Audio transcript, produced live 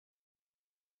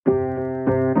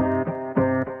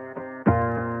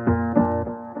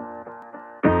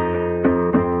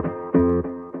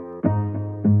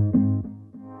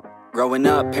Growing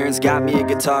up, parents got me a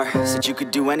guitar. Said you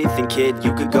could do anything, kid,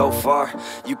 you could go far.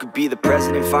 You could be the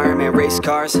president, fireman, race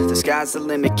cars. The sky's the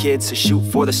limit, kid, so shoot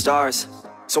for the stars.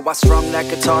 So I strummed that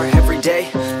guitar every day.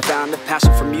 Found the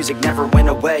passion for music never went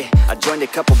away. I joined a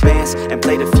couple bands and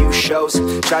played a few shows.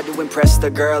 Tried to impress the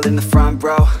girl in the front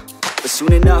row. But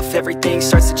soon enough, everything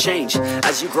starts to change.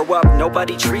 As you grow up,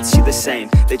 nobody treats you the same.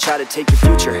 They try to take your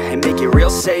future and make it real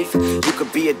safe. You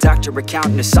could be a doctor,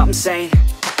 accountant, or something sane.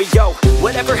 But yo,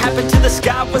 whatever happened to the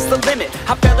sky was the limit.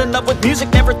 I fell in love with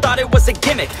music, never thought it was a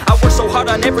gimmick. I worked so hard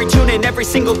on every tune and every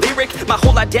single lyric. My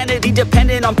whole identity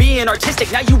depended on being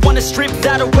artistic. Now you wanna strip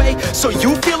that away, so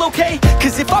you feel okay?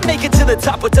 Cause if I make it to the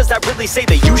top, what does that really say?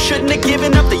 That you shouldn't have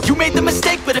given up, that you made the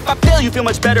mistake? But if I fail, you feel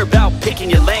much better about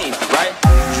picking your lane, right?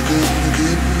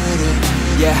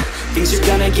 Yeah, things are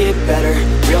gonna get better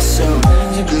real soon.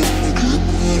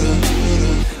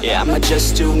 Yeah, I'ma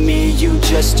just do me, you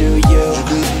just do you.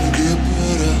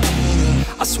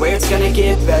 I swear it's gonna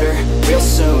get better real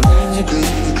soon.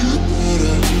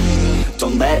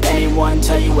 Don't let anyone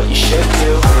tell you what you should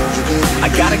do. I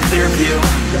got a clear view,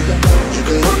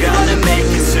 we're gonna make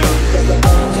it soon.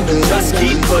 Just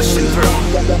keep pushing through.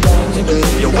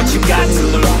 You're what you got to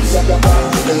lose.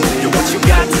 You're what you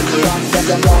got to lose.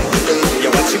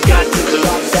 You're what you got to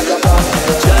lose.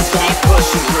 Just keep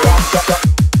pushing through.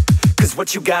 Cause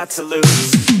what you got to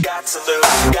lose. Got to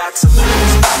lose, got to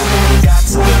lose. Got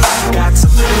to lose, got to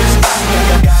lose.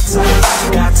 Got to lose,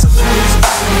 got to lose.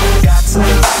 Got to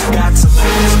lose, got to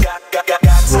lose. Got to lose, got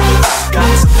to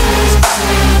lose.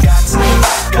 Got to lose, got to lose.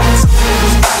 Got to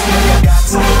lose, got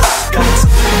to lose.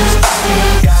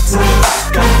 Got to lose.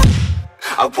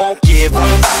 I won't give up,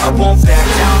 I won't back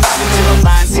down till I'm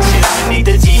lying 6 feet underneath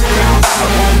the deep ground. I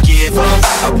won't give up,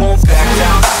 I won't back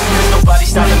down. There's nobody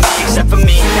stopping me except for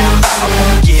me now. I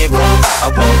won't give up, I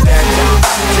won't back down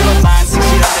till I'm lying 6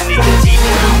 feet underneath the deep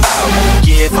ground. I won't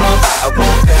give up, I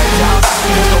won't back down.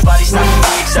 There's nobody stopping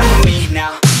me except for me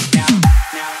now.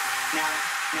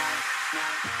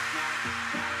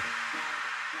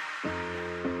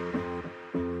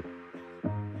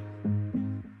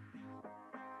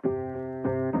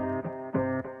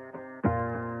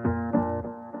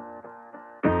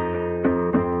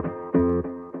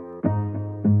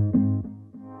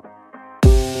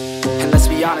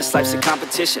 Be honest, life's a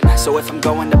competition. So if I'm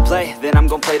going to play, then I'm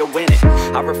gonna play to win it.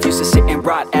 I refuse to sit and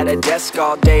rot at a desk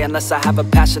all day unless I have a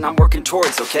passion I'm working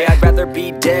towards, okay? I'd rather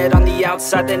be dead on the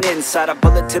outside than inside. A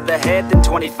bullet to the head than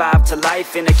 25 to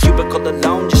life in a cubicle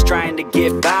alone, just trying to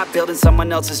get by, building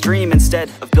someone else's dream instead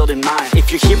of building mine.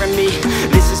 If you're hearing me,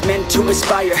 this is meant to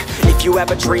inspire. If you have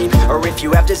a dream or if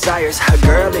you have desires, a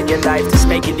girl in your life that's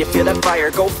making you feel that fire,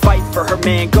 go fight for her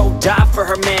man, go die for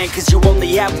her man. Cause you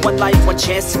only have one life, one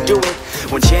chance to do it,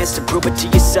 one chance to prove it to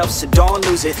yourself, so don't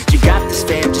lose it. You got this,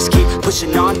 fam, just keep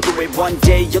pushing on through it. One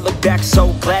day you'll look back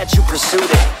so glad you pursued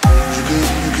it.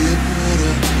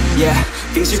 Yeah,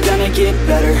 things are gonna get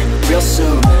better real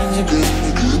soon.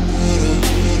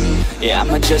 Yeah,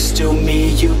 I'ma just do me,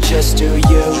 you just do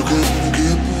you.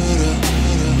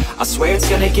 I swear it's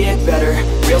gonna get better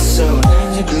real soon.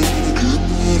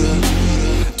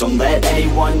 Don't let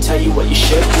anyone tell you what you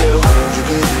should do.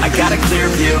 I got a clear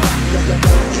view,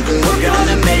 we're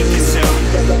gonna make it soon.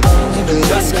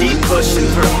 Just keep pushing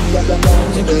through.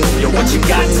 You're what you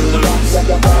got to lose.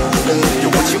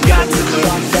 You're what you got to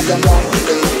lose.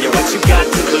 You're what you got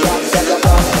to lose.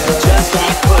 Just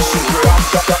keep pushing through.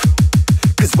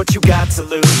 Cause what you got to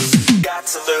lose. Got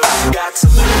to lose, got to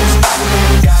lose.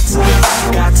 Got to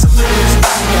lose, got to lose.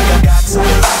 Got to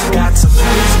lose, got to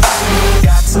lose.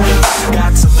 Got to lose,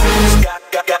 got to lose. Got to lose,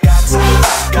 got to lose.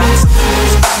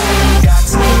 Got to lose, got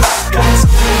to lose. Got to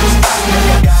lose,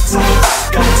 got to lose.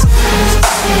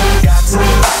 Got to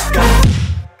lose.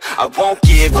 I won't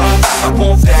give up, I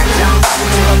won't back down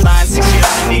till I'm lying 6 feet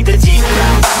underneath the deep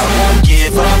ground. I won't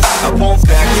give up, I won't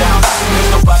back down.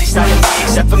 There's nobody stopping me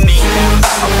except for me now.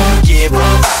 I won't give up,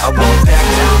 I won't back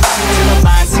down till I'm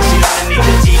lying 6 feet underneath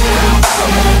the deep ground. I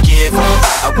won't give up,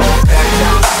 I won't back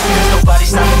down. There's nobody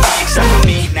stopping me except for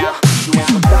me now. You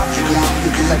won't stop you now,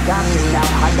 because I got you now.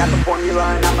 I got the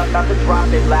formula and I'm about to drop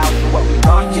it loud. So what we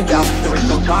talking about, there is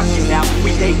no talking now.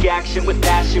 We take action with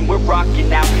passion, we're rocking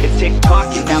now. It's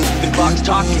tick-tocking now, the clock's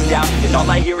talking down. And all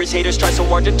I hear is haters try so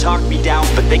hard to talk me down,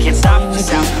 but they can't stop the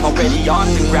sound, already on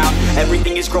the ground.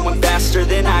 Everything is growing faster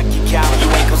than I can count. You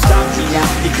ain't gon' stop me now,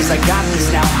 because I got this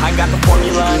now. I got the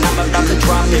formula and I'm about to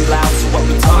drop it loud. So what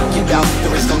we talking about,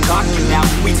 there is no talking now.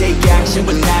 We take action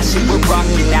with passion, we're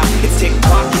rocking now. It's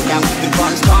tick-tocking now, the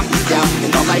clock's talking down.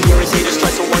 And all I hear is haters try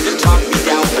so hard to talk me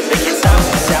down, but they can't stop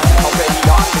the sound, already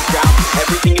on the ground.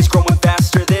 Everything is growing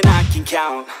faster than I can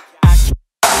count.